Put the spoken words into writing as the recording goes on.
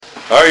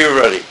Are you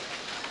ready?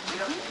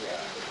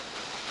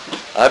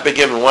 I've been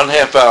given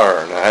 1/2 hour,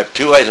 and I have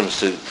 2 items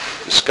to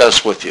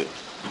discuss with you.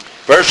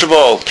 First of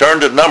all, turn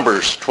to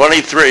Numbers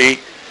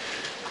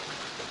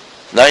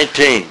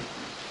 23:19,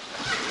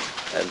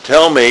 and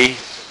tell me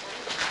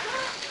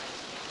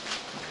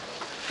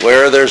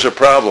where there's a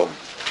problem,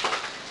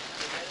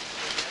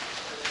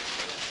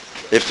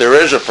 if there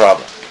is a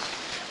problem.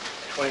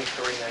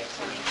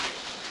 23:19.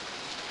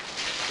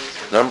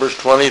 Numbers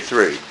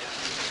 23,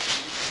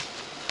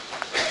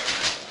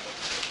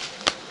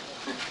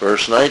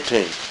 verse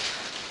 19.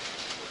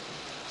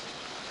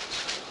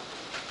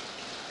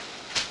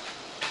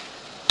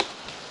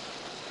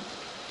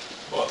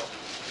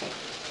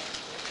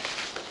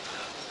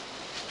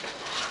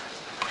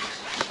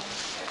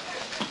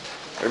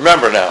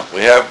 Remember now,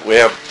 we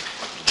have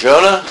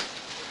Jonah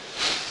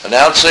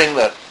announcing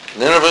that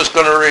Nineveh is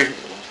going to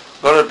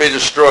be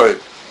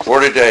destroyed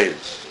 40 days.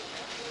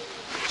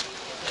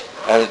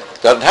 And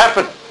it doesn't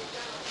happen.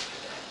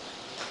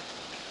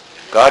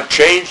 God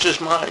changed his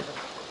mind.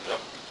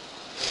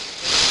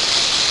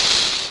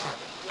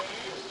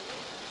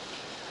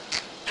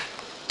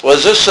 What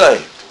does this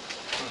say?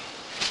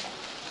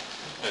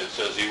 It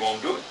says he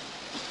won't do it.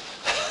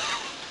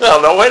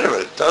 No, wait a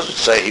minute. It doesn't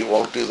say he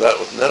won't do that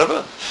with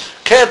Nineveh.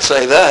 Can't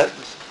say that.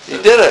 He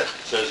did it. It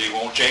says he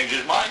won't change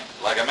his mind,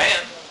 like a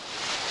man.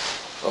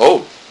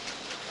 Oh.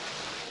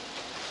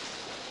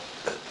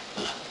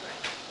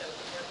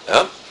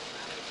 Yep.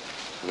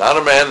 Not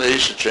a man that he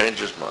should change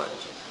his mind.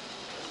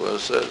 That's what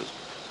it says.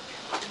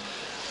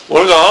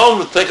 Want to go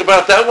home and think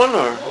about that one,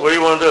 or what do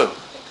you want to do?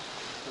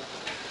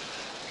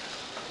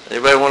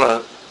 Anybody want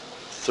to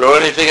throw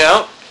anything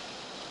out?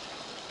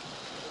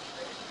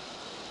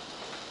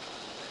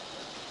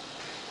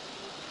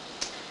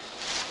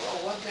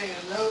 One thing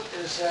to note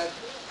is that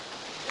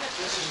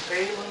this is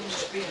Balaam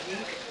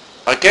speaking.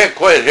 I can't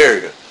quite hear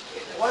you.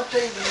 One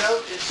thing to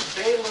note is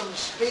Balaam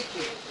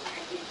speaking.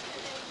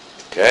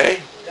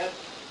 Okay? That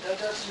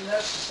doesn't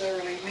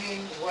necessarily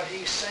mean what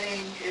he's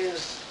saying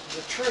is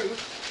the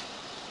truth.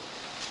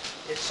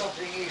 It's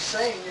something he's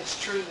saying. It's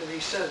true that he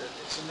said it.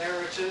 It's a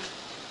narrative.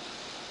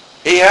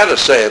 He had to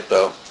say it,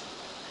 though.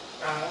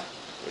 Uh-huh.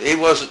 He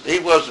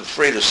wasn't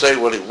free to say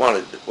what he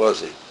wanted, was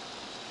he?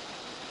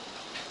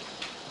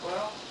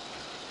 Well,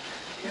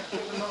 yeah, for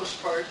the most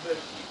part, but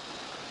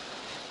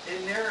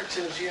in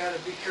narratives you got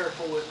to be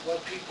careful with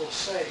what people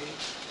say.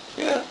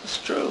 Yeah, it's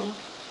true.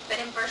 But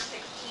in verse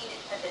 16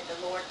 it said that the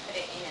Lord put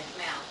it in his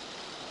mouth.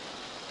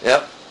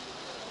 Yep.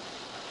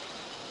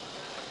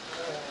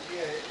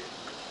 Yeah.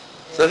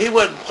 So he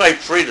wasn't quite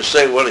free to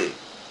say what he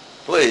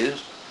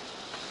pleased.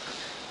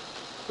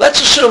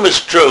 Let's assume it's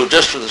true,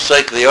 just for the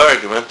sake of the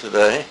argument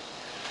today,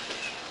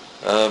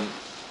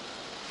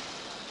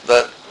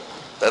 that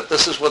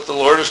this is what the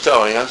Lord is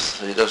telling us.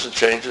 He doesn't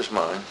change his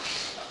mind.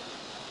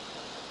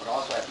 But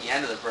also at the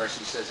end of the verse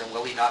he says, and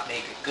will he not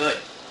make it good?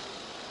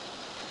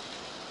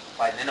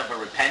 By Nineveh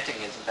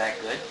repenting, isn't that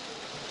good?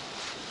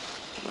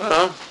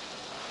 Well,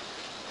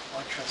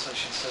 One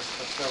translation says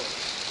fulfill it.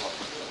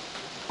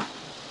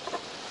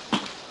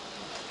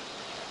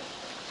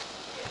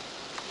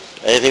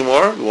 anything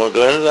more? You want to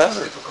go into that? It's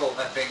Or? difficult,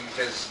 I think,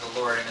 because the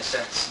Lord, in a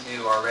sense,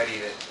 knew already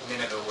that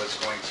Nineveh was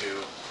going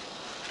to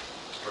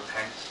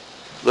repent.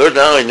 Lord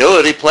not only knew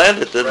it, he planned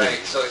it, didn't Right,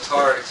 he? so it's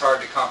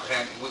hard to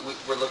comprehend.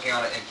 We're looking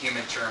at it in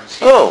human terms.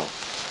 Oh.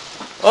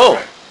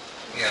 Right.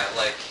 Yeah,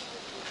 like...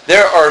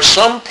 There are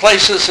some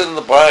places in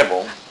the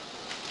Bible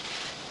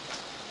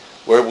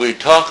where we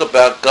talk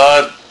about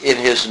God in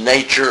his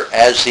nature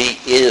as he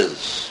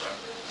is.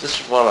 This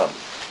is one of them.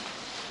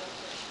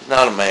 He's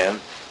not a man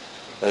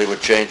that he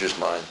would change his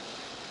mind.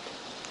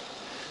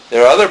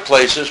 There are other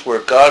places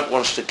where God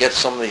wants to get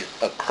something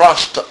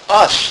across to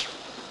us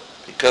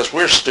because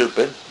we're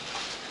stupid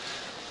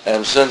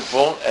and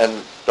sinful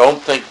and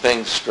don't think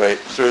things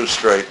through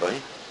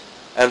straightly.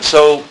 And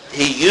so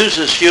he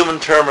uses human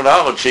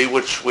terminology,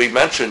 which we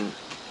mentioned,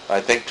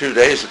 I think 2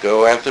 days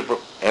ago,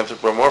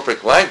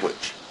 anthropomorphic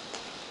language.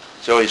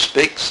 So he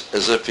speaks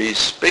as if he's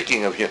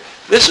speaking of human.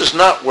 This is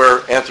not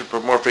where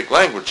anthropomorphic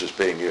language is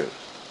being used.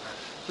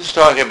 This is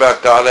talking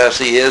about God as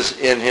he is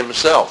in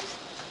himself.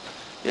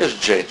 He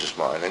doesn't change his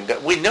mind. And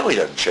we know he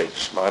doesn't change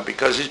his mind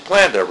because he's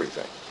planned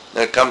everything.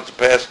 And it comes to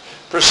pass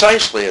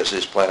precisely as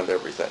he's planned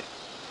everything.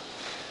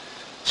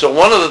 So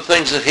one of the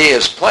things that he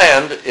has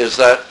planned is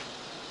that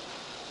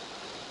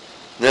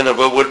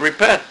Nineveh would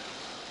repent,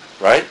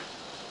 right?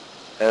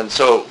 And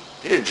so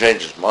he didn't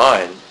change his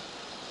mind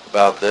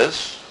about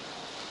this.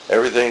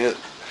 Everything that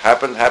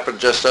happened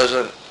just as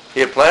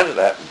he had planned it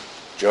to happen.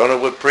 Jonah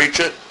would preach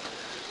it.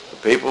 The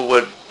people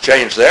would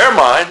change their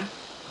mind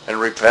and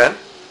repent.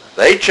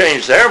 They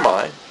changed their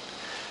mind.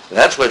 And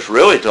that's what it's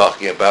really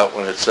talking about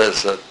when it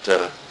says that,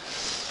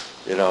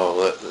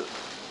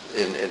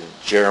 in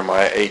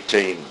Jeremiah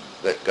 18,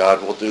 that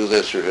God will do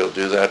this or he'll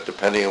do that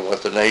depending on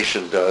what the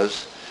nation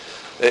does.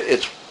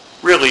 It's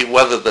really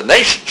whether the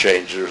nation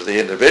changes or the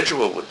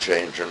individual would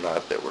change or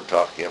not that we're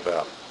talking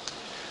about.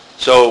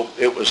 So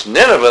it was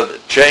Nineveh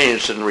that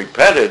changed and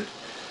repented,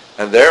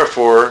 and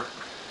therefore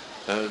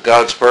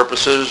God's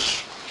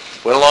purposes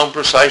went along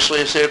precisely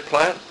as he had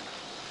planned.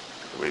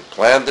 We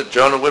planned that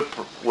Jonah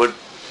would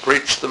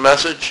preach the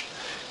message.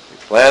 We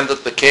planned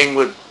that the king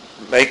would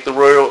make the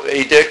royal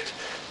edict.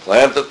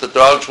 Planned that the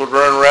dogs would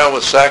run around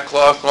with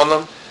sackcloth on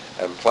them.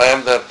 And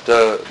planned that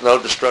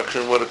no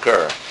destruction would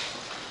occur.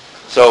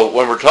 So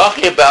when we're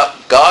talking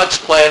about God's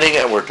planning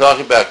and we're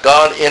talking about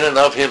God in and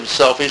of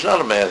himself, he's not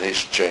a man that he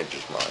should change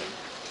his mind.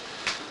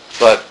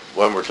 But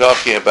when we're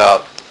talking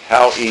about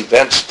how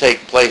events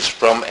take place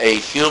from a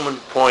human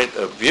point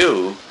of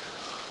view,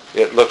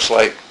 it looks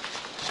like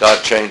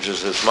God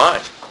changes his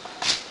mind.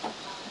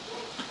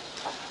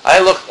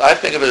 I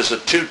think of it as a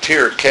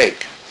two-tier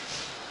cake.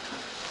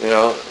 You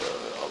know,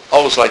 I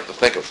always like to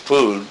think of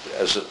food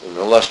as an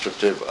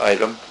illustrative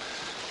item.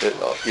 It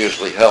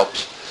usually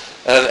helps.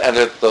 And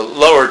at the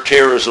lower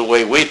tier is the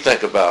way we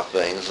think about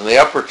things, and the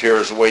upper tier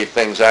is the way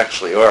things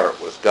actually are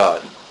with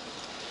God.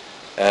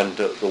 And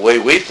the way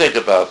we think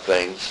about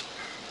things,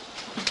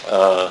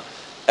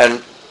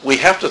 and we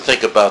have to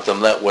think about them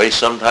that way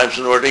sometimes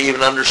in order to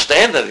even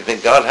understand anything.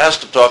 God has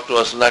to talk to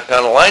us in that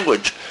kind of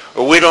language,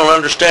 or we don't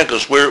understand,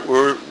 because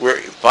we're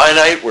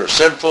finite, we're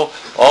sinful.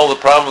 All the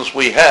problems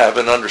we have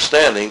in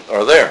understanding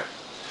are there.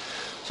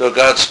 So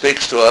God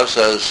speaks to us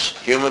as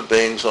human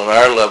beings on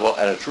our level,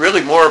 and it's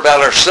really more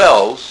about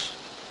ourselves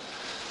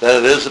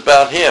than it is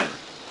about him.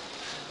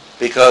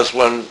 Because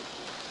when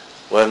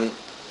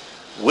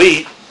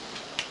we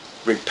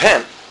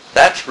repent,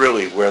 that's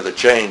really where the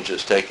change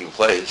is taking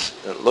place.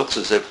 It looks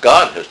as if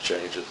God has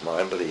changed his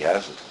mind, but he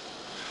hasn't.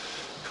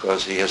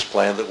 Because he has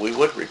planned that we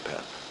would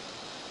repent.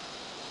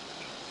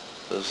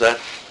 Does that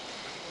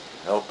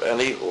help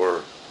any?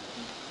 Or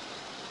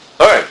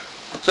all right.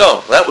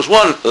 So that was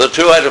one of the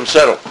two items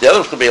settled. The other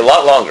one's going to be a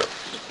lot longer.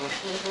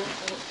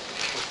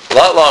 A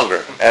lot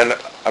longer. And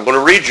I'm going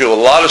to read you a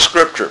lot of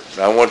scripture.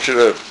 And I want you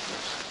to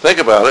think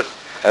about it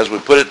as we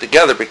put it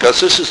together, because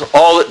this is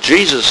all that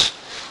Jesus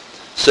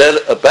said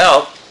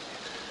about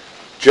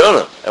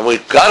Jonah. And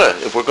we've got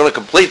to, if we're going to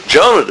complete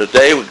Jonah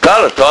today, we've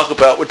got to talk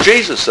about what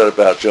Jesus said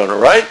about Jonah,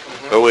 right?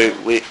 Or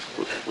we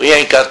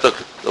ain't got the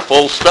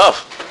full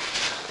stuff.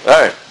 All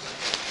right.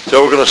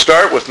 So we're going to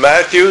start with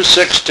Matthew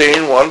 16,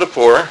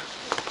 1-4.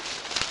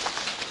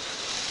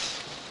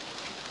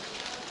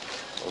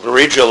 I'm going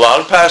to read you a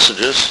lot of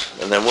passages,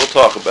 and then we'll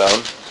talk about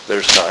them if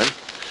there's time.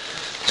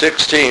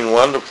 16,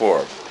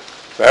 1-4.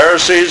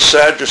 Pharisees,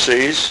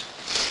 Sadducees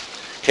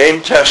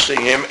came testing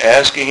him,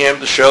 asking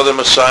him to show them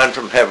a sign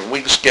from heaven.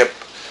 We can skip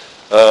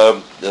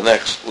the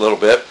next little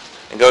bit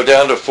and go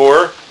down to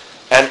 4.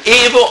 An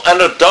evil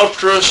and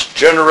adulterous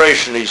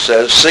generation, he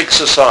says, seeks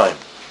a sign.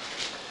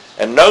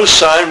 And no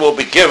sign will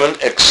be given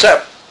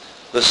except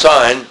the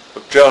sign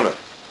of Jonah.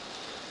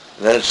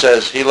 And then it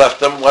says, he left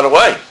them, went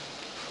away.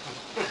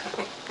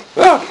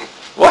 Well,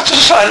 what's the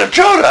sign of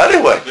Jonah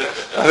anyway?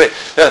 I mean,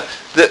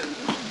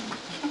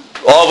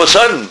 all of a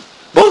sudden,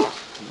 boom,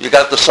 you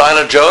got the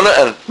sign of Jonah,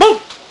 and boom,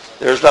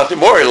 there's nothing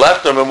more. He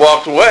left them and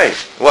walked away.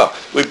 Well,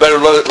 we better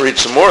read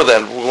some more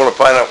then. We want to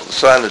find out what the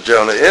sign of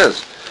Jonah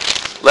is.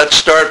 Let's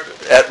start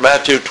at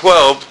Matthew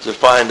 12 to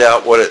find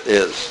out what it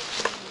is.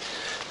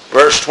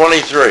 Verse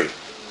 23.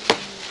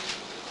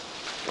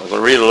 I'm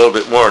going to read a little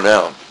bit more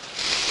now.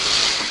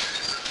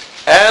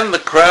 And the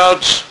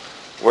crowds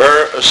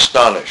were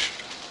astonished.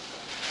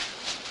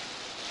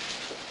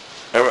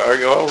 Are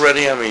you all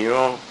ready? I mean, you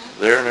all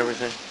there and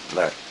everything?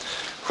 No.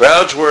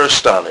 Crowds were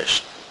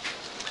astonished.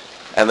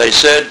 And they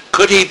said,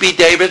 could he be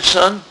David's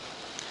son?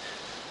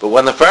 But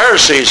when the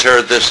Pharisees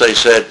heard this, they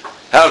said,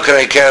 how can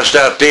he cast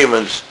out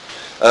demons?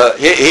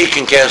 He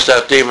can cast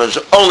out demons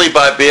only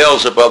by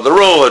Beelzebub, the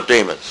ruler of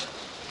demons.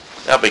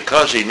 Now,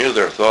 because he knew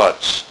their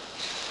thoughts,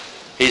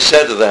 he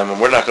said to them,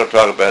 and we're not going to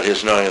talk about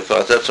his knowing of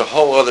thoughts, that's a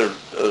whole other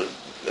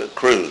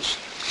cruise.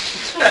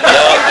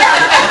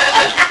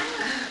 Now,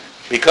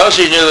 because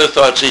he knew their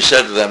thoughts, he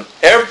said to them,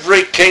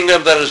 every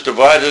kingdom that is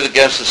divided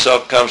against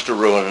itself comes to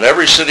ruin, and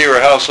every city or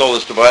household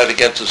that's divided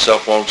against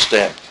itself won't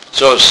stand.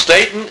 So if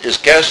Satan is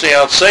casting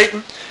out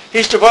Satan,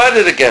 he's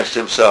divided against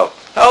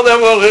himself. How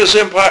then will his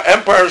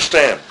empire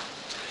stand?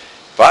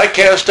 If I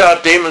cast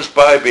out demons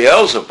by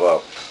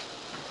Beelzebub,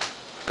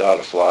 God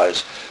of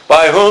flies,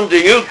 by whom do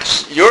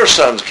your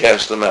sons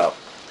cast them out?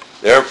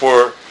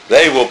 Therefore,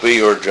 they will be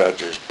your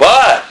judges.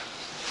 But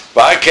if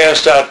I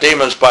cast out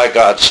demons by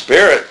God's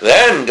Spirit,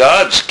 then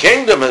God's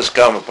kingdom has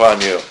come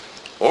upon you.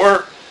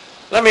 Or,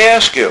 let me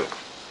ask you,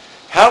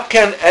 how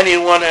can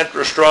anyone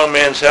enter a strong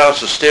man's house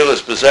to steal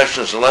his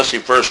possessions unless he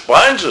first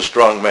binds a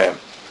strong man?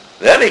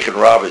 Then he can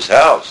rob his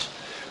house.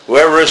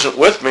 Whoever isn't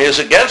with me is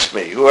against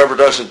me. Whoever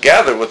doesn't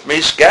gather with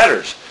me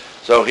scatters.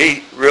 So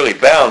he really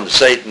bound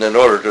Satan in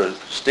order to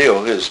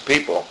steal his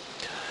people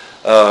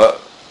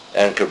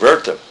and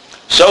convert them.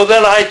 So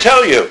then I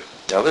tell you,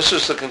 now this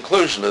is the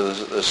conclusion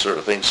of this sort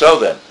of thing. So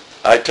then,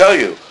 I tell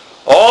you,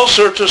 all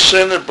sorts of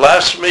sin and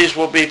blasphemies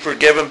will be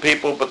forgiven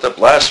people, but the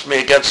blasphemy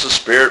against the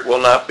Spirit will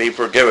not be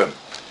forgiven.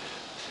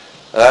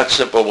 That's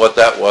simple what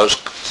that was,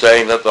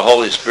 saying that the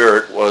Holy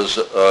Spirit was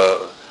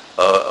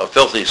a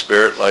filthy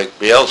spirit like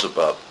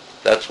Beelzebub.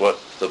 That's what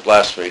the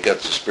blasphemy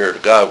against the Spirit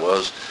of God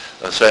was,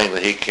 saying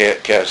that he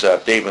can't cast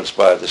out demons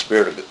by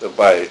the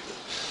by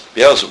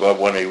Beelzebub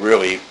when he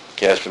really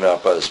cast them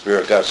out by the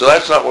Spirit of God. So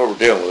that's not what we're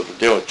dealing with. We're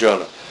dealing with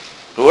Jonah.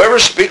 Whoever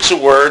speaks a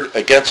word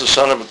against the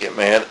Son of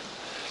Man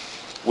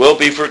will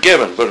be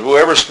forgiven, but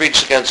whoever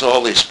speaks against the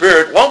Holy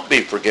Spirit won't be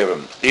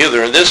forgiven,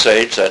 either in this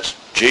age, that's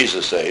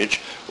Jesus'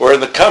 age, or in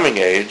the coming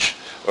age,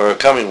 or a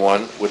coming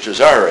one, which is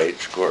our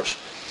age, of course.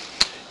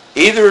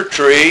 Either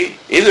consider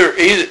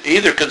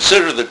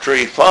the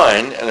tree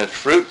fine and its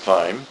fruit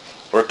fine,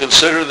 or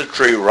consider the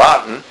tree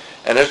rotten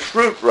and its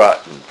fruit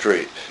rotten.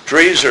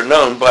 Trees are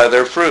known by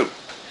their fruit.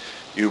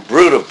 You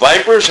brood of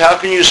vipers, how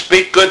can you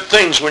speak good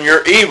things when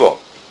you're evil?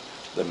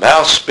 The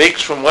mouth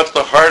speaks from what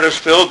the heart is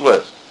filled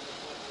with.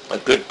 A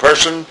good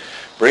person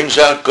brings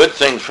out good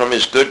things from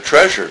his good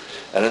treasure,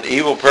 and an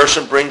evil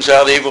person brings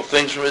out evil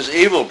things from his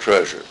evil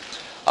treasure.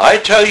 I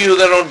tell you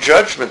that on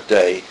Judgment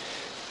Day,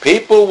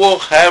 people will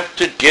have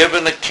to give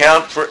an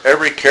account for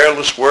every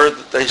careless word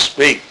that they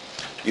speak.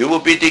 You will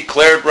be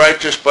declared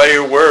righteous by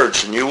your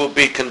words, and you will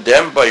be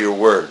condemned by your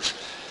words.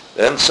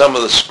 Then some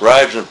of the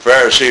scribes and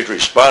Pharisees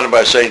responded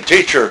by saying,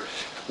 Teacher,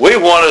 we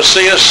want to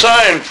see a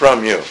sign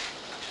from you.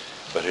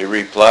 But he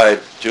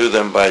replied to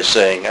them by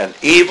saying, An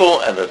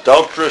evil and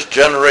adulterous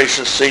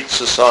generation seeks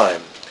a sign.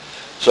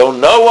 So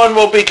no one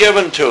will be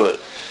given to it,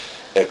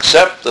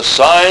 except the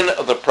sign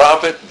of the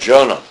prophet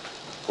Jonah.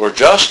 For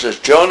just as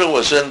Jonah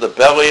was in the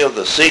belly of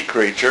the sea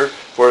creature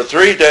for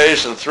 3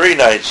 days and 3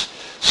 nights,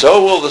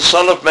 so will the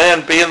Son of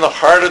Man be in the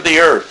heart of the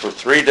earth for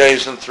 3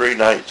 days and 3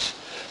 nights.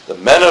 The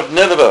men of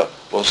Nineveh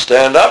will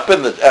stand up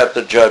at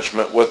the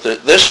judgment with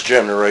this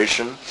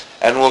generation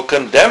and will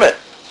condemn it.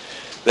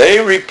 They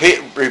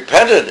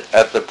repented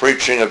at the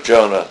preaching of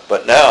Jonah,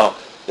 but now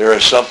there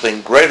is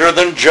something greater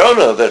than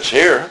Jonah that's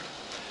here.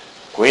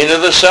 Queen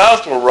of the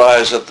South will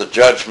rise at the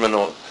judgment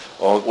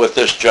with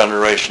this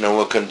generation and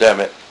will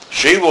condemn it.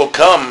 She will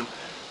come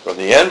from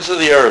the ends of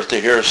the earth to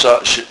hear.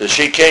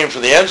 She came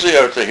from the ends of the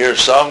earth to hear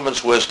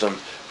Solomon's wisdom,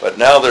 but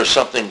now there's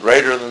something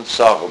greater than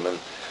Solomon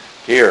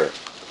here.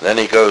 Then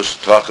he goes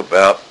to talk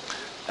about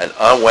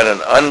when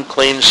an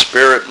unclean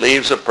spirit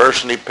leaves a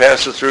person, he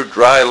passes through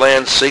dry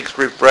land, seeks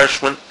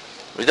refreshment.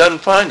 He doesn't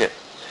find it.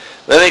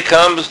 Then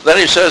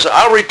he says,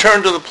 I'll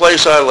return to the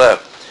place I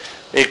left.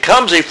 He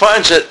comes, he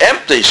finds it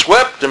empty,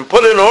 swept, and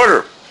put in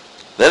order.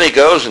 Then he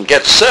goes and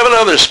gets 7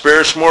 other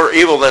spirits more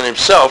evil than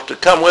himself to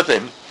come with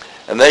him,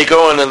 and they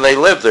go in and they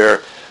live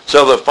there.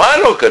 So the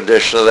final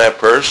condition of that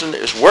person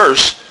is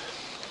worse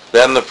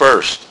than the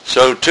first.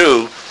 So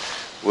too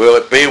will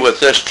it be with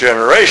this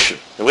generation.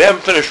 And we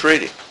haven't finished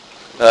reading.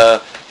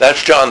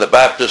 That's John the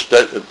Baptist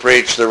that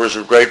preached. There was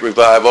a great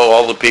revival.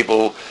 All the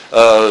people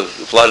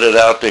flooded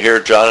out to hear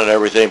John and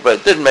everything, but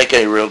it didn't make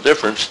any real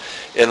difference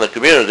in the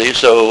community.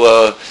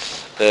 So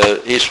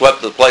he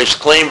swept the place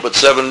clean, but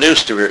 7 new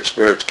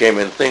spirits came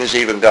in. Things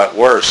even got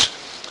worse.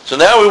 So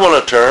now we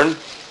want to turn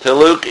to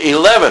Luke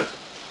 11.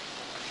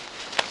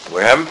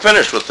 We haven't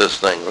finished with this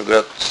thing. We've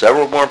got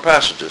several more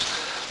passages.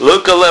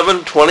 Luke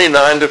 11,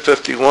 29 to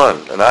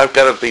 51. And I've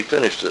got to be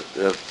finished in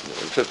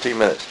 15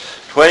 minutes.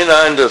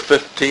 29 to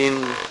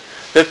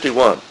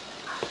 51.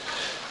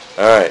 All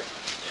right.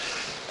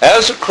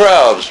 As the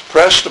crowds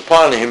pressed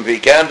upon him, he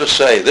began to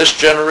say, This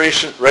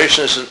generation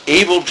is an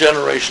evil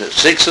generation. It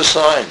seeks a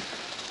sign,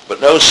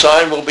 but no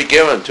sign will be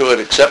given to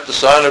it except the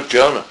sign of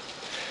Jonah.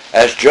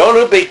 As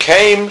Jonah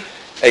became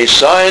a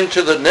sign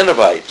to the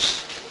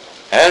Ninevites,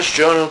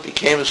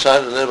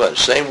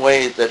 same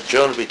way that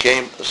Jonah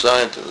became a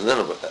sign to the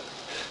Ninevites,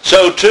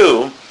 so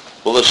too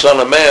will the Son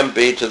of Man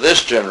be to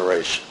this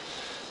generation.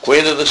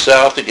 Queen of the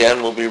South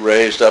again will be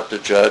raised up to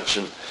judge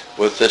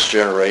with this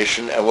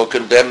generation and will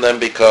condemn them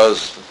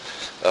because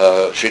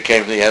she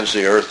came from the ends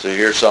of the earth to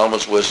hear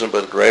Solomon's wisdom,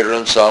 but greater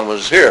than Solomon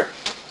is here.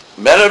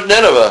 Men of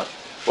Nineveh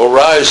will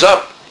rise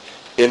up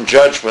in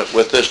judgment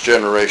with this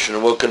generation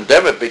and will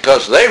condemn it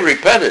because they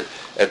repented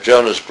at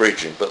Jonah's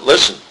preaching. But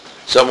listen,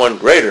 someone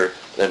greater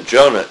than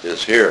Jonah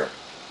is here.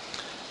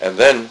 And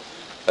then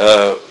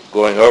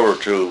going over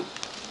to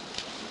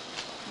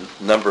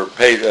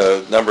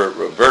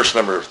verse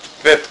number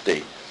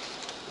 50,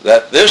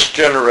 that this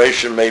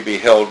generation may be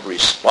held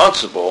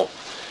responsible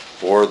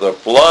for the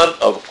blood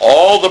of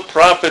all the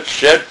prophets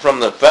shed from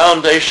the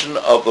foundation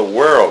of the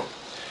world,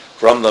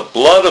 from the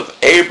blood of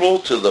Abel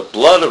to the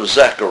blood of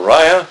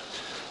Zechariah,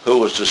 who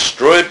was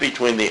destroyed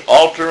between the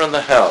altar and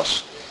the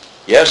house.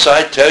 Yes,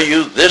 I tell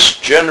you, this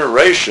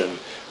generation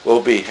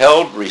will be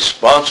held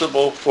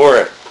responsible for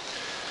it.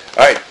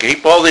 All right,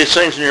 keep all these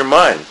things in your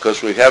mind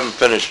because we haven't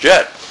finished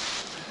yet.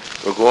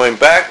 We're going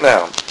back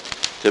now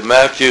to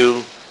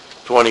Matthew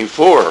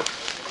 24.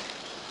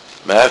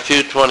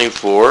 Matthew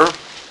 24,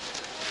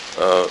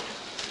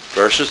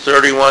 verses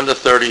 31 to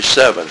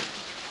 37.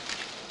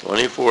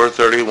 24,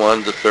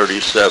 31 to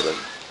 37.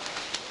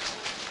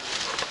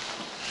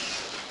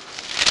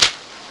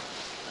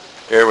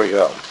 Here we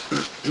go.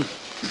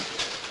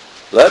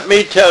 Let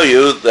me tell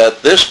you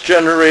that this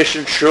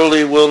generation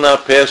surely will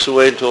not pass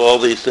away until all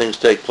these things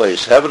take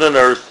place. Heaven and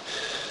earth,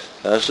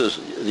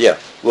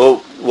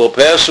 will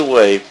pass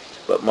away,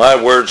 but my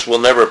words will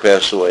never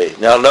pass away.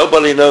 Now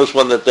nobody knows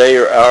when the day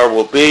or hour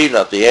will be,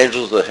 not the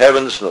angels of the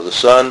heavens, nor the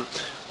Son,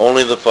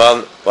 only the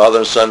Father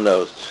and Son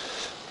knows.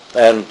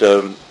 And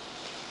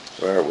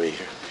where are we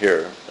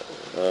here?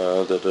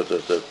 I've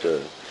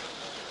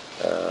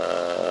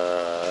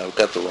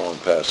got the wrong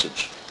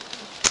passage.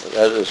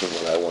 That isn't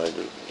what I wanted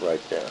to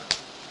write down.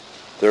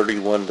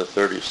 31 to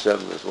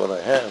 37 is what I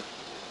have.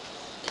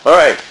 All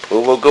right,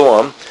 well, we'll go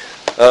on.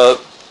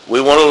 We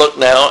want to look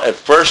now at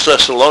 1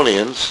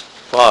 Thessalonians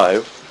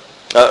 2,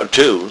 1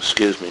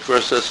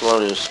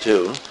 Thessalonians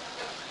 2,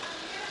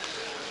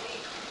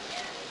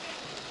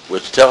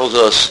 which tells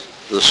us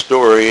the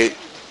story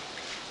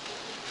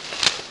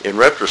in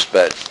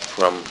retrospect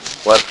from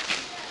what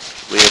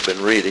we have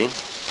been reading.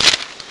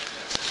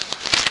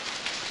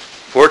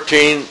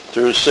 14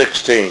 through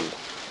 16.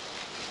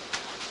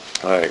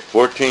 All right,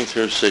 14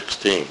 through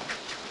 16.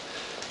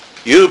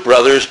 You,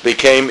 brothers,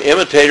 became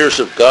imitators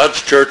of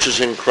God's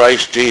churches in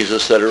Christ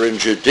Jesus that are in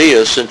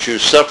Judea, since you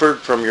suffered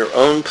from your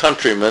own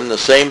countrymen the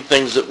same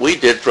things that we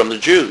did from the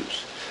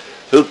Jews,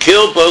 who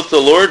killed both the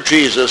Lord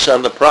Jesus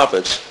and the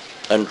prophets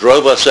and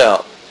drove us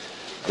out.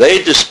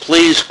 They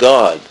displease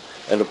God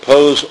and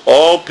oppose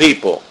all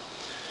people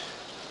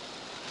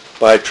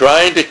by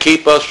trying to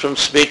keep us from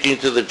speaking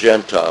to the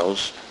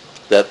Gentiles,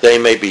 that they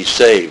may be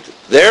saved,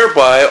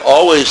 thereby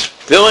always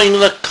filling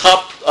the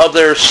cup of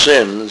their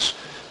sins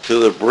to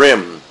the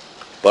brim,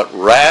 but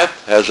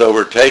wrath has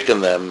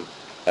overtaken them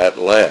at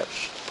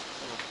last.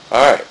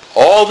 All right,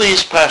 all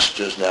these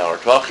passages now are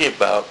talking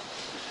about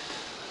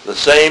the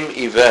same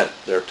event.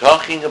 They're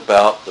talking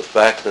about the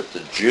fact that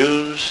the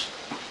Jews,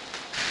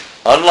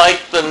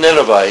 unlike the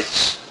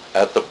Ninevites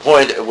at the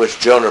point at which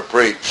Jonah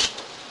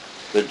preached,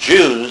 the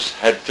Jews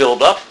had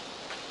filled up,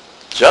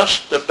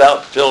 just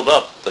about filled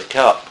up the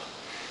cup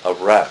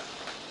of wrath.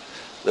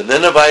 The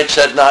Ninevites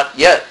had not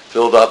yet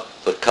filled up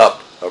the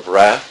cup of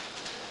wrath,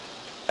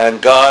 and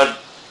God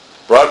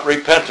brought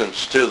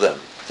repentance to them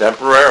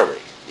temporarily.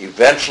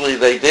 Eventually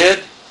they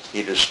did.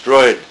 He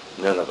destroyed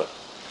Nineveh.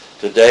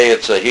 Today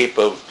it's a heap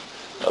of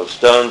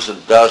stones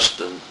and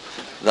dust and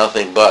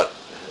nothing but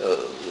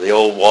the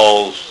old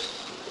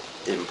walls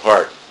in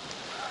part.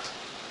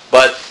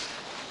 But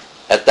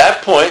at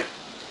that point,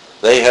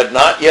 they had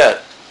not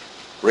yet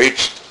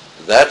reached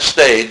that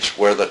stage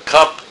where the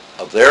cup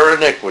of their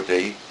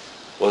iniquity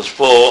was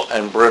full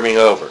and brimming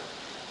over.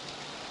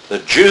 The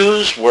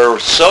Jews were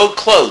so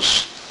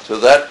close to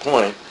that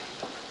point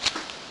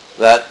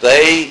that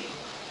they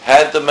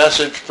had the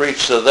message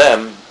preached to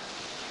them,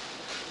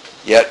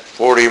 yet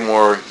 40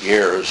 more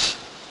years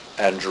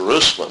and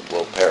Jerusalem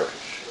will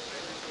perish.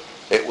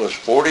 It was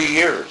 40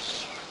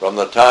 years from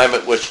the time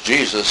at which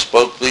Jesus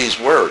spoke these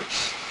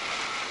words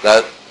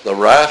that the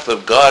wrath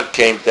of God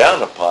came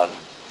down upon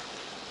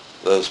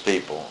those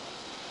people.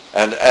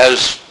 And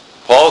as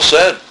Paul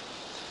said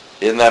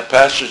in that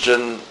passage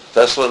in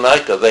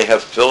Thessalonica, they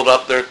have filled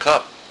up their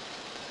cup.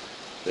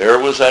 There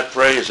was that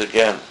phrase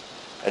again.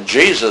 And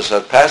Jesus, a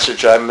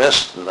passage I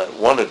missed and I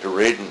wanted to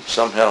read and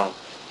somehow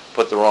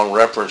put the wrong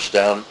reference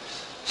down,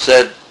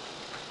 said,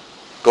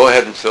 go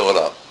ahead and fill it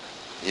up.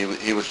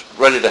 He was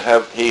ready to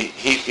have,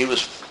 he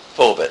was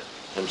full of it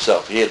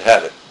himself. He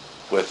had it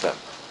with them.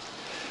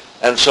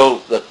 And so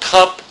the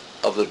cup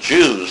of the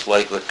Jews,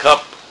 like the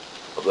cup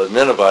of the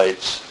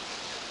Ninevites,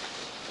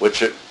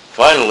 which it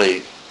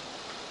finally,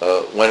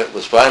 when it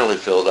was finally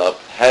filled up,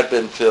 had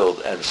been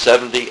filled, and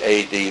 70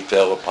 A.D.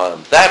 fell upon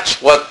them.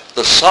 That's what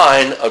the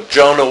sign of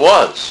Jonah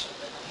was.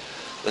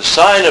 The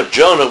sign of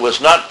Jonah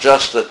was not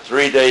just that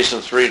 3 days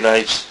and 3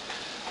 nights,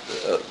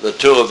 the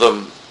two of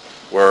them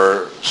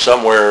were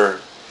somewhere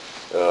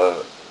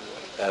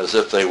as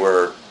if they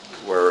were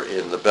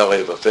in the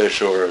belly of a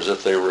fish, or as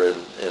if they were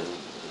in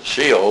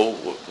Sheol,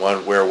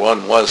 where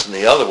one was and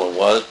the other one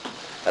was,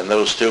 and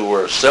those two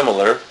were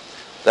similar.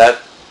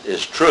 That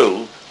is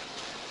true.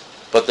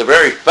 But the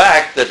very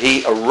fact that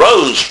he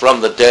arose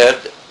from the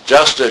dead,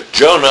 just as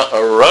Jonah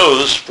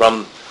arose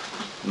from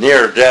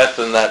near death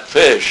in that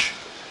fish,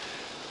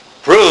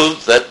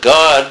 proved that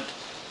God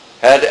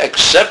had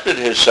accepted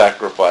his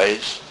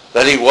sacrifice,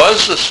 that he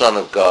was the Son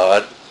of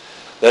God,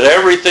 that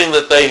everything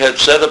that they had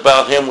said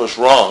about him was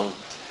wrong,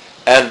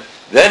 and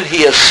then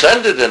he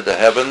ascended into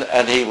heaven,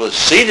 and he was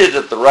seated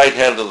at the right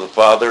hand of the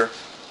Father,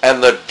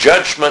 and the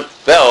judgment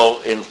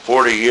fell in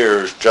 40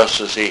 years, just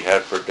as he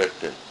had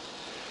predicted.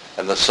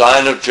 And the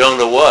sign of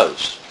Jonah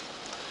was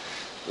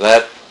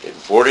that in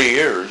 40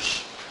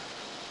 years,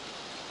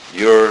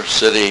 your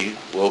city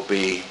will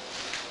be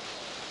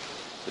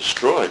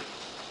destroyed.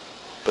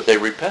 But they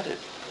repented.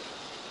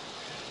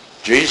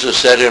 Jesus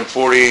said in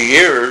 40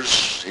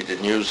 years, he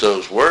didn't use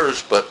those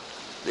words, but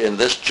in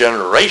this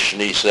generation,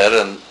 he said,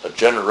 and a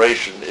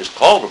generation is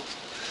called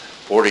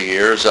 40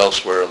 years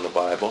elsewhere in the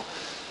Bible,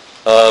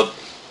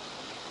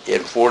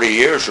 in 40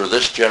 years, or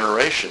this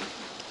generation,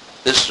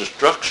 this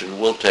destruction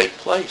will take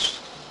place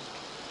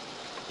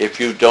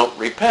if you don't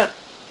repent.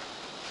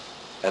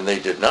 And they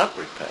did not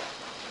repent.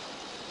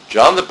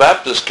 John the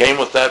Baptist came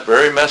with that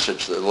very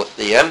message.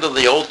 The end of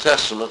the Old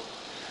Testament,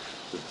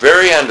 the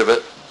very end of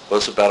it,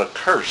 was about a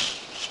curse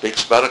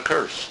speaks about a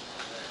curse.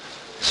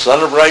 The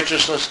Son of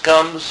Righteousness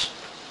comes,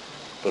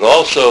 but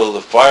also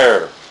the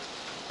fire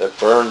that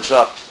burns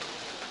up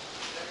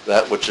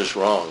that which is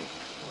wrong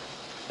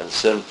and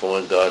sinful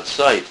in God's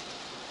sight.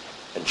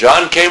 And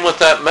John came with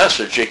that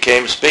message. He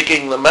came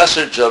speaking the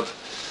message of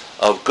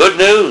good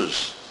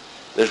news.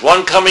 There's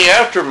one coming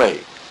after me.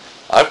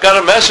 I've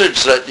got a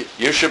message that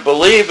you should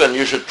believe and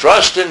you should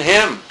trust in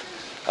him.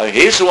 I mean,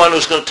 he's the one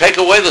who's going to take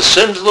away the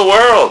sins of the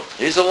world.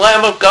 He's the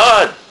Lamb of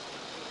God.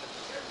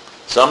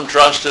 Some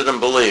trusted and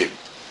believed,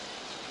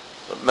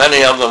 but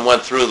many of them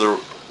went through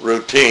the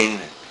routine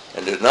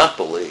and did not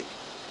believe.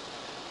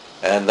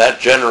 And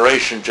that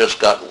generation just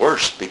got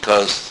worse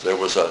because there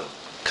was a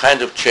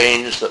kind of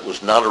change that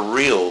was not a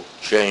real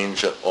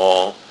change at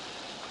all,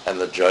 and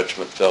the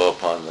judgment fell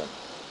upon them.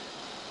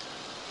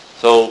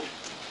 So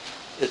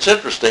it's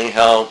interesting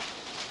how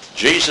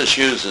Jesus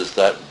uses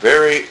that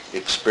very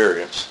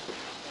experience,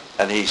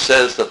 and he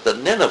says that the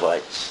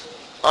Ninevites,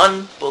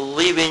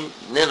 unbelieving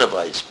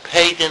Ninevites,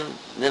 pagan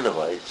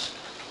Ninevites,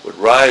 would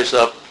rise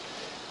up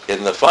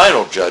in the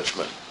final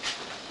judgment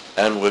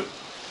and would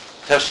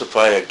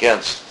testify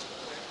against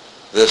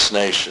this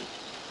nation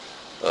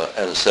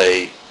and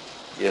say,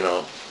 you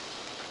know,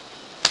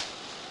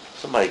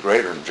 somebody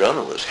greater than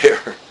Jonah was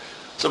here.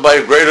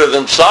 Somebody greater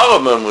than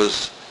Solomon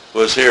was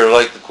here,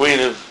 like the Queen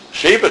of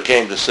Sheba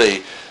came to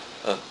see.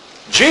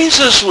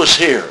 Jesus was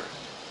here,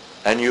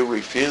 and you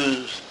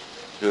refused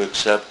to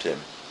accept him.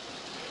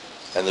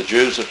 And the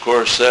Jews, of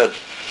course, said,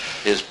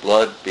 his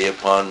blood be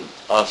upon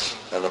us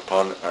and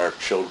upon our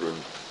children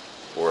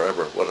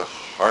forever. What a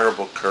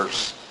horrible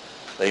curse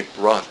they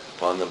brought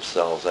upon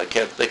themselves. I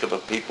can't think of a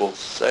people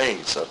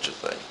saying such a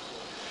thing.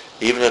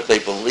 Even if they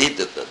believed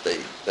it,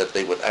 that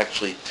they would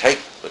actually take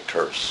the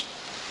curse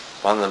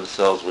upon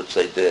themselves, which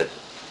they did.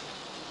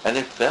 And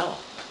it fell.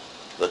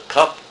 The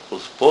cup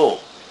was full.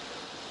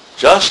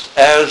 Just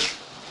as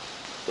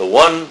the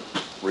one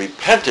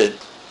repented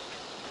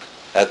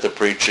at the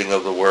preaching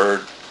of the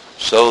word,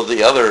 so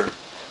the other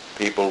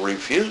people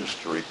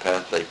refused to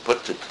repent. They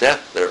put to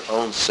death their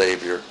own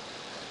Savior,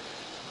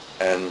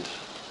 and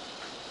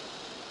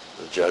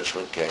the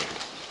judgment came.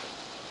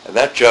 And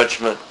that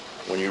judgment,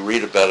 when you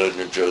read about it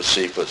in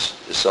Josephus,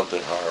 is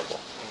something horrible.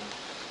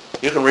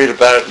 You can read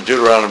about it in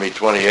Deuteronomy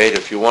 28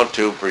 if you want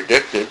to,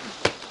 predicted,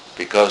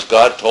 because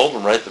God told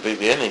them right at the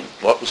beginning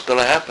what was going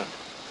to happen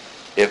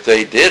if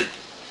they did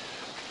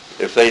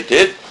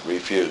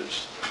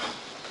refuse.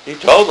 He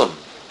told them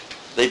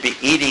they'd be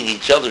eating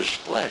each other's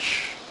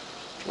flesh.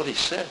 That's what he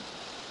said.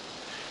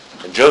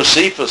 And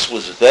Josephus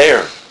was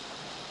there.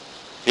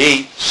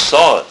 He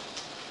saw it.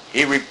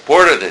 He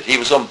reported it. He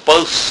was on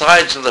both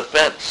sides of the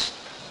fence.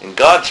 In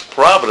God's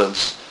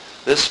providence,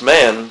 this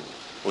man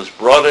was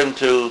brought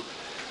into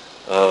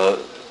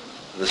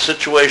the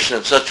situation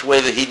in such a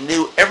way that he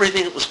knew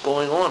everything that was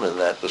going on in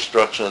that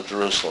destruction of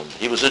Jerusalem.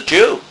 He was a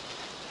Jew.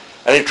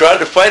 And he tried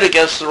to fight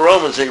against the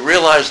Romans. He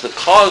realized the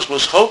cause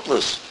was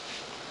hopeless.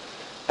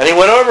 And he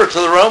went over to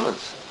the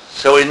Romans.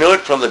 So he knew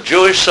it from the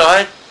Jewish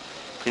side.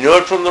 He knew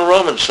it from the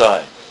Roman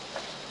side.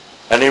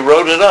 And he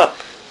wrote it up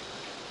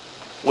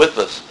with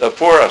us,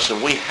 for us.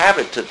 And we have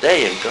it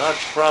today in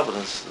God's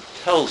providence that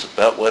tells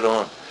about what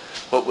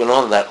went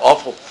on in that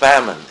awful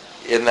famine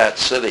in that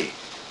city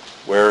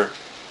where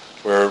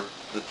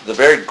the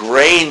very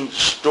grain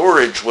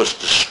storage was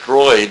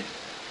destroyed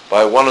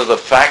by one of the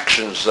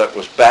factions that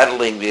was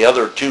battling the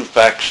other two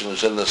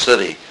factions in the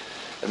city.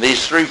 And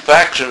these three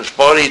factions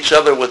fought each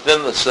other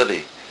within the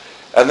city.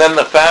 And then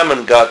the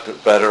famine got the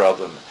better of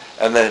them.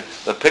 And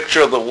the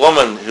picture of the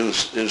woman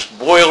who's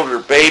boiled her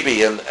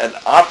baby and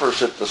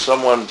offers it to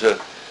someone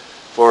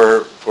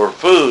for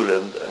food,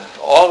 and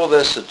all of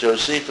this that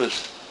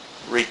Josephus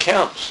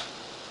recounts.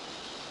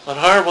 What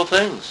horrible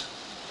things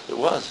it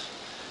was.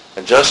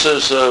 And just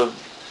as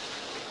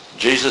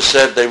Jesus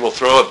said, they will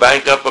throw a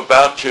bank up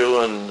about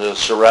you and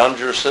surround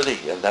your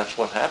city. And that's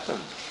what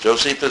happened.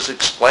 Josephus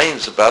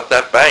explains about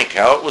that bank,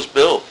 how it was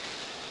built.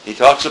 He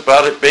talks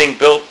about it being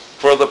built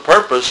for the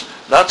purpose,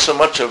 not so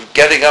much of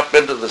getting up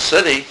into the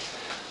city,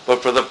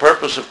 but for the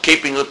purpose of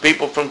keeping the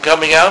people from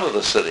coming out of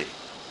the city.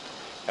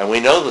 And we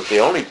know that the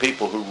only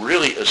people who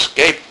really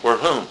escaped were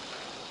whom?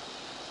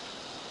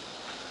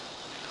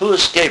 Who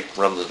escaped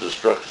from the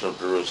destruction of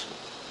Jerusalem?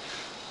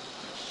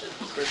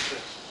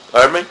 Christians.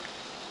 Pardon me?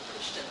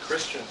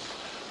 Christians.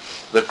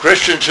 The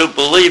Christians who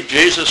believed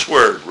Jesus'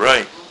 word,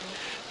 right.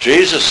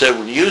 Jesus said,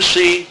 when you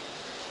see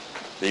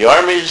the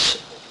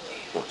armies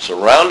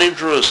surrounding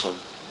Jerusalem,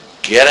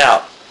 get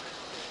out.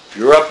 If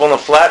you're up on a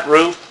flat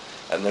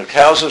roof and the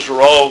houses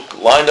are all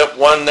lined up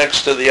one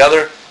next to the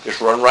other, just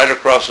run right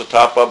across the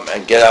top of them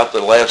and get out the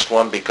last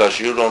one, because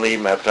you don't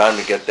even have time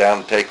to get down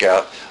and take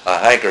out a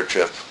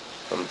handkerchief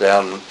from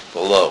down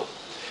below.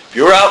 If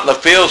you're out in the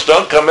fields,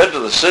 don't come into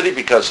the city,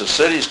 because the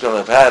city's going to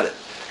have had it.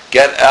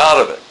 Get out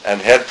of it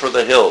and head for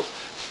the hills.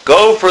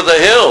 Go for the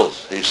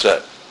hills, he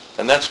said.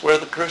 And that's where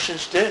the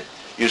Christians did.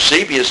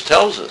 Eusebius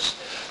tells us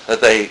that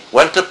they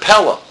went to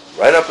Pella,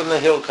 right up in the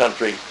hill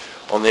country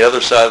on the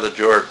other side of the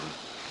Jordan,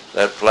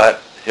 that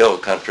flat hill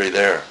country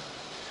there.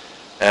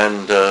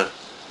 And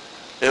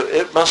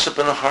it must have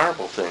been a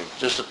horrible thing,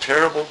 just a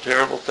terrible,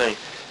 terrible thing.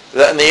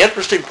 And the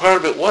interesting part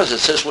of it was, it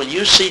says, when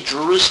you see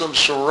Jerusalem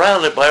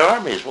surrounded by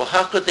armies, well,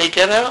 how could they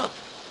get out?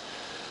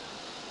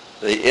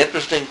 The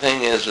interesting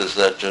thing is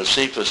that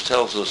Josephus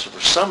tells us, for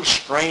some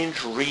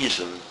strange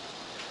reason,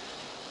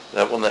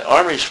 that when the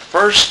armies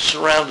first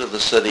surrounded the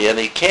city, and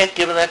he can't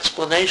give an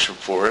explanation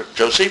for it,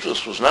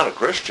 Josephus was not a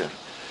Christian,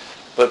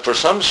 but for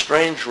some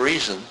strange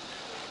reason,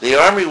 the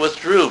army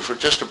withdrew for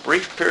just a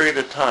brief period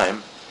of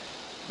time.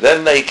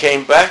 Then they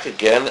came back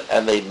again,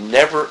 and they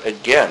never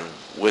again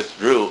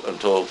withdrew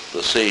until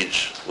the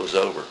siege was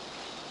over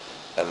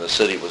and the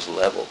city was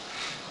leveled.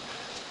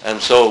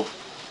 And so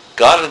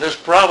God in his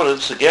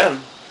providence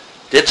again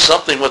did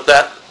something with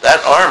that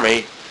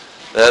army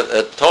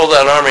that told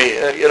that army,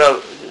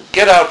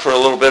 get out for a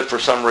little bit for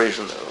some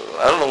reason.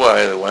 I don't know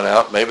why they went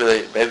out. Maybe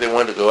they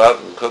wanted to go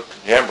out and cook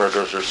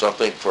hamburgers or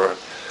something for a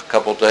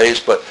couple days.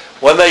 But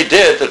when they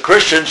did, the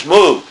Christians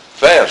moved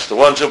fast, the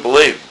ones who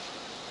believed.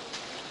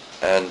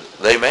 And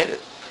they made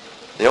it.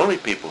 The only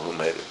people who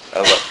made it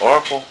out of the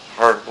awful,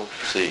 horrible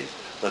siege.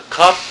 The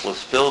cup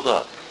was filled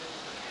up.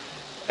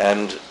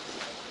 And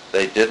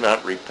they did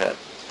not repent.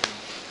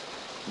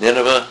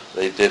 Nineveh,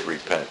 they did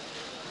repent.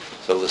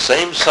 So the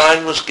same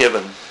sign was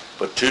given,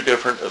 but two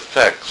different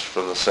effects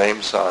from the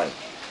same sign.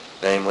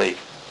 Namely,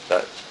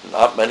 that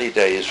not many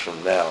days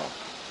from now,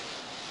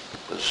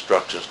 the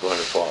destruction is going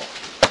to fall.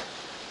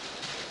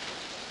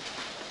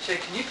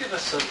 Jay, can you give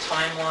us a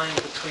timeline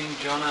between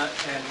Jonah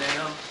and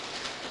Nahum?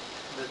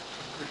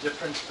 The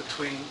difference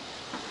between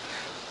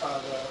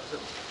the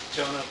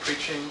Jonah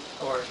preaching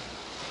or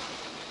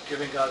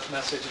giving God's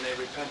message and they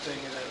repenting,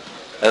 and then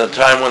At the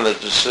time when the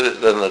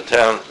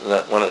town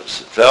when it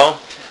fell,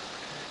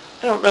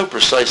 I don't know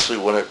precisely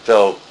when it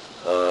fell.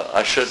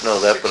 I should know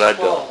that, but I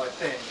don't. 6:12, I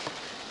think.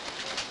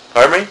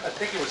 Pardon me? I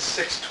think it was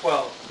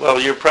 6:12. Well,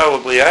 you're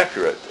probably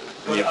accurate.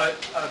 But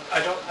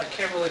I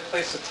can't really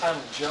place the time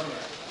of Jonah.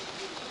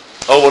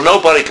 Oh, well,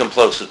 nobody can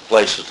place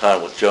the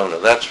time with Jonah.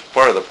 That's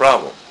part of the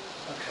problem.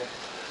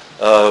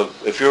 Okay.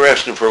 If you're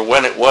asking for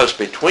when it was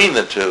between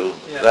the two,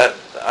 Yeah. that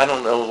I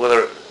don't know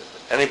whether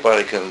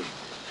anybody can,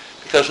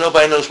 because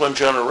nobody knows when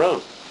Jonah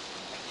wrote.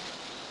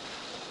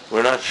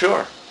 We're not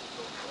sure.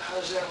 How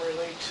does that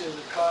relate to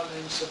the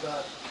comments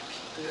about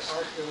the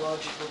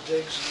archaeological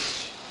digs,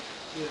 which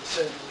you had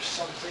said there was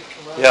something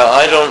around? Yeah,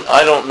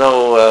 I don't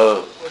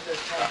know. What that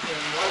time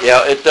frame was?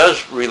 Yeah, it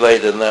does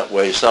relate in that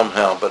way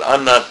somehow, but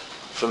I'm not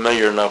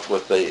familiar enough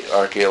with the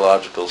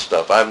archaeological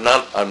stuff. I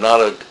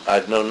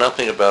know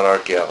nothing about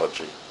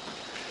archaeology.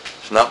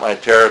 It's not my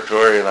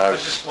territory, and I I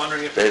was just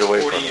wondering if stayed it's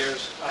away 40 from it.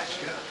 years.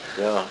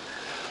 Yeah.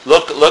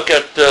 Look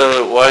at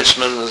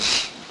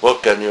Weissman's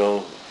book, and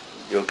you'll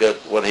get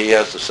what he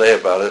has to say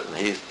about it. And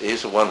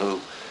he's the one who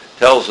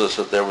tells us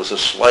that there was a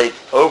slight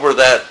over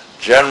that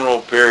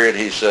general period.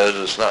 He says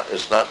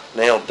it's not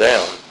nailed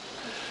down,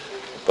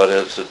 but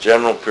it's a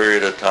general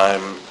period of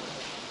time.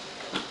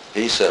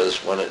 He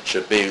says when it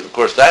should be. Of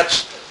course,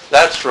 that's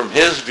from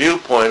his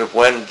viewpoint of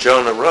when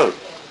Jonah wrote,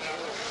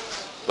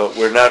 but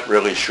we're not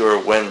really sure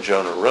when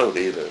Jonah wrote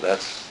either.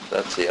 That's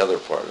the other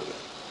part of it.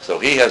 So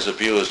he has a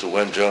view as to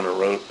when Jonah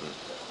wrote, and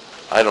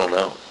I don't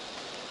know.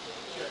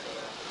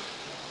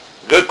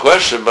 Good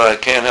question, but I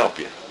can't help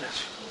you.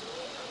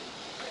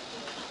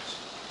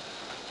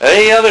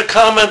 Any other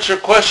comments or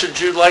questions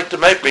you'd like to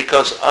make?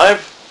 Because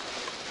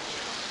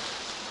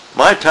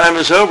my time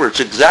is over.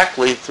 It's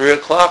exactly 3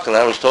 o'clock, and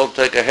I was told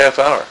to take a half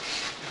hour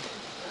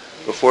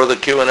before the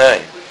Q&A. We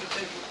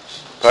can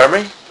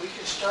Pardon me?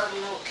 start a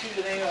little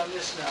Q&A on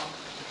this now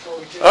before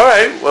we take. All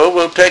right. Well,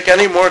 we'll take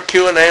any more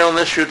Q&A on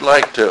this you'd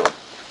like to.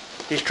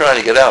 He's trying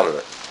to get out of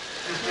it.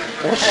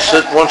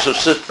 Wants to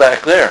sit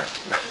back there.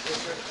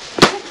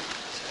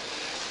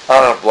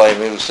 I don't blame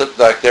him. He was sitting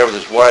back there with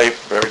his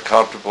wife, very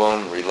comfortable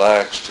and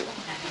relaxed,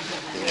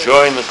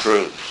 enjoying the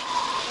cruise.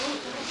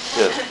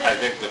 Yes. I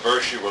think the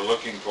verse you were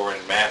looking for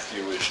in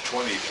Matthew is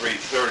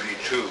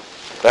 23:32.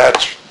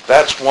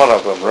 That's one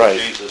of them, right?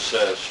 Jesus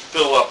says,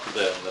 "Fill up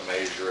then the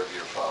measure of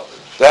your fathers."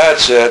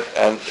 That's it.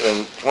 And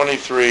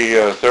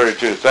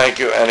 23:32. Thank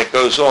you. And it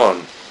goes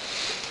on.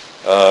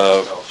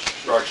 No,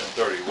 starts in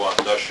 31.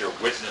 Thus you're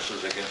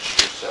witnesses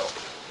against yourself.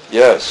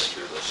 Yes.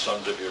 You're the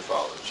sons of your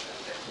fathers.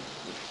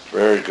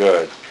 Very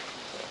good.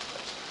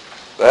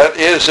 That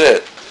is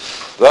it.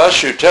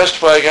 Thus you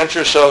testify against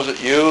yourselves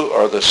that you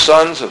are the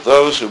sons of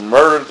those who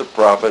murdered the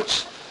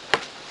prophets.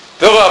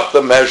 Fill up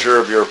the measure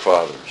of your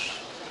fathers.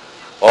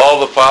 All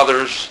the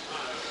fathers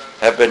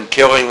have been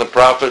killing the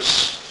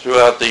prophets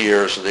throughout the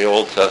years of the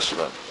Old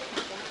Testament.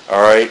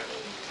 All right?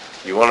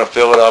 You want to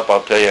fill it up?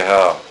 I'll tell you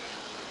how.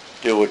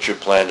 Do what you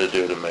plan to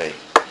do to me.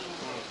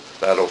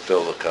 That'll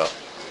fill the cup.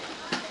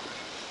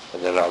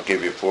 And then I'll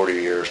give you 40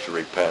 years to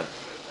repent.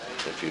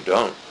 If you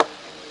don't,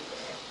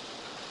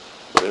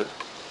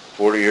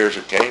 40 years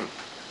it came.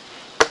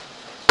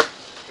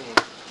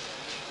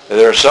 And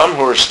there are some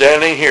who are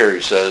standing here,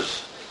 he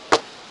says,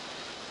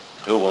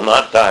 who will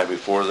not die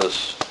before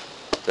this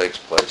takes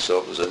place. So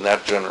it was in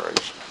that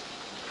generation.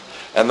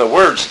 And the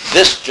words,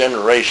 this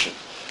generation,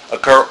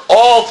 occur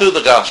all through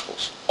the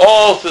Gospels.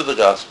 All through the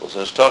Gospels.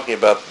 And it's talking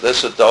about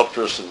this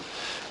adulterous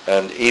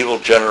and evil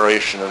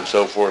generation and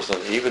so forth.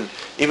 And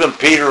even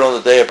Peter on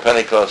the day of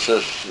Pentecost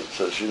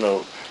says, you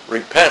know,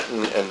 repent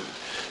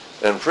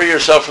and free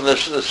yourself from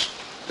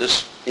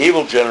this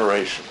evil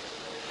generation.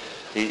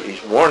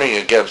 He's warning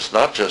against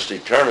not just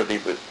eternity,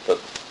 but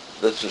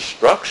the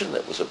destruction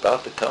that was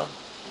about to come.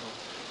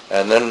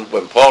 And then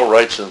when Paul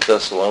writes in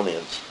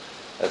Thessalonians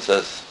and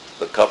says,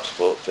 the cup's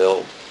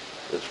filled,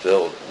 it's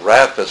filled.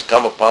 Wrath has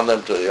come upon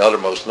them to the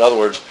uttermost. In other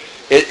words,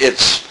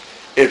 it's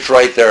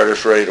right there.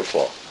 It's ready to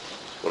fall.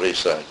 What he's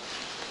saying.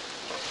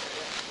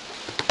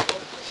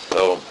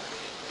 So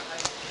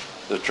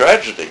the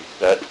tragedy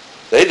that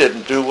they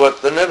didn't do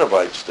what the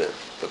Ninevites did,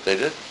 but they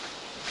did.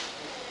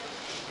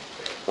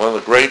 One of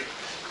the great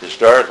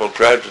historical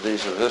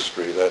tragedies of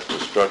history, that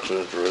destruction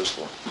of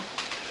Jerusalem.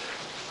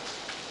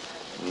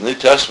 The New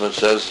Testament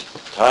says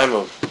time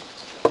of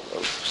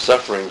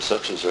suffering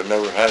such as there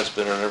never has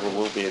been or never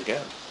will be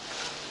again.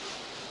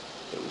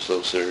 It was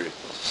so serious,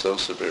 so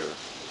severe.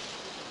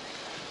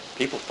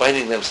 People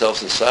fighting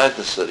themselves inside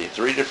the city,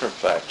 3 different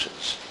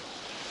factions.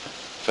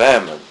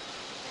 Famine,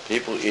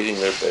 people eating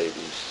their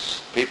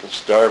babies, people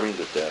starving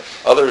to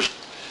death, others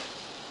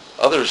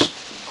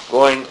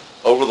going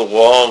over the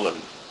wall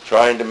and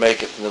trying to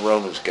make it, and the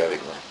Romans getting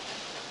them.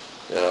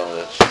 You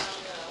know,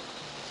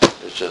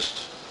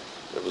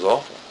 it was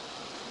awful.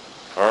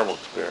 Horrible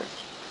experience.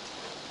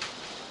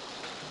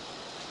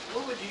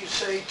 What would you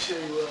say to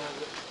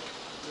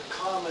the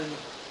common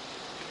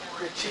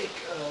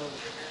critique of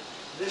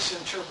this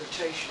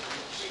interpretation,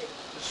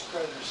 this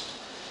preterist?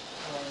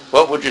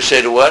 What would you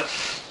say to what?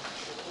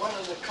 One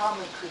of the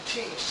common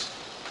critiques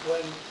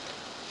when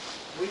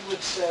we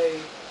would say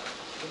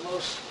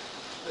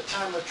the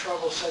time of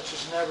trouble such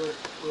as never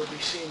will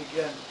be seen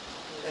again.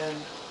 And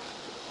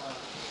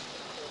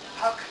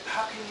how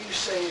can you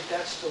say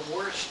that's the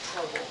worst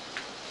trouble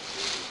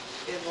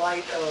in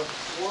light of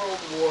world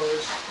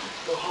wars,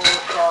 the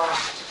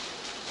Holocaust,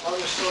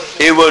 other sorts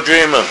of... Iwo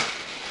Jima.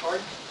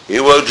 Pardon?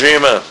 Iwo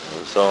Jima,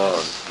 and so on.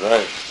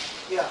 Right.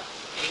 Yeah.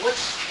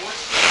 What's the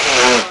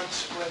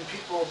response when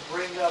people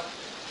bring up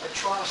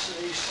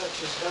atrocities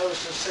such as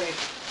those and say...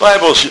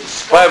 Bible's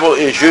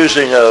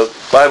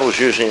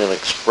using an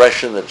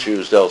expression that's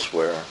used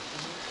elsewhere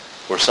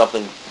for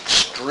something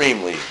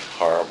extremely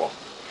horrible.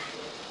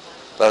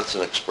 That's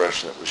an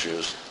expression that was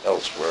used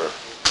elsewhere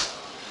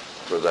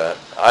for that.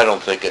 I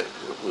don't think it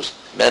was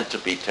meant to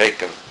be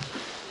taken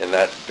in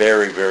that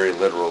very, very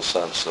literal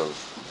sense of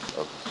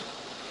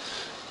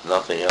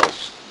nothing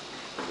else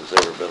has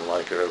ever been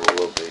like it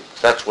ever will be.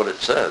 That's what it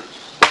says.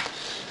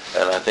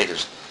 And I think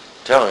it's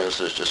telling us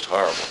it's just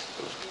horrible.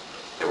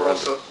 They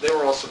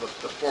were also the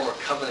former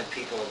covenant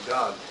people of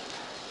God.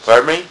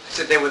 Pardon me? I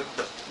said they were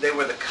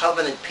the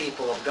covenant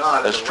people of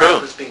God. That's and the true.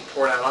 wrath was being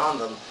poured out on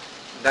them.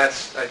 I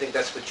think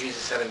that's what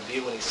Jesus had in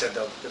view when he said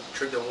there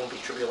won't be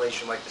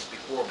tribulation like this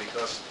before,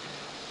 because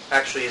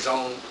actually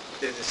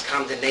there's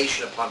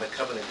condemnation upon the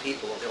covenant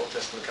people of the Old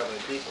Testament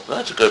covenant people.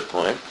 That's a good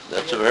point.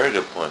 That's a very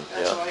good point.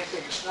 That's Yeah. what I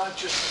think. It's not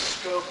just the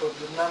scope of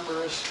the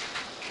numbers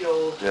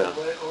killed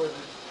or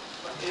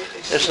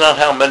It's not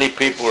how many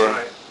people are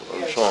Right.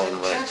 and it's so on. the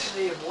Right.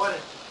 intensity of what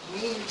it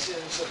means in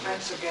its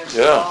offense against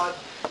Yeah. God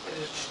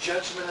and its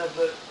judgment of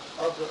the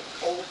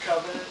old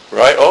covenant.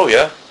 Right? Oh,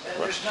 yeah.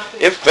 And there's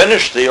nothing. It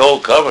finished the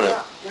old covenant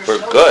there's for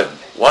no good,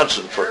 once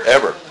and comparison.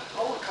 forever. The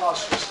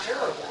Holocaust was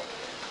terrible,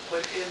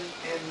 but in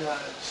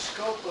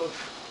scope of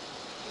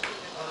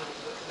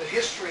the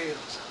history of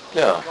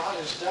Yeah. what God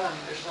has done,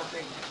 there's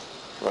nothing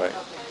Right.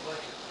 like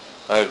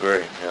it. I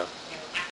agree. Yeah.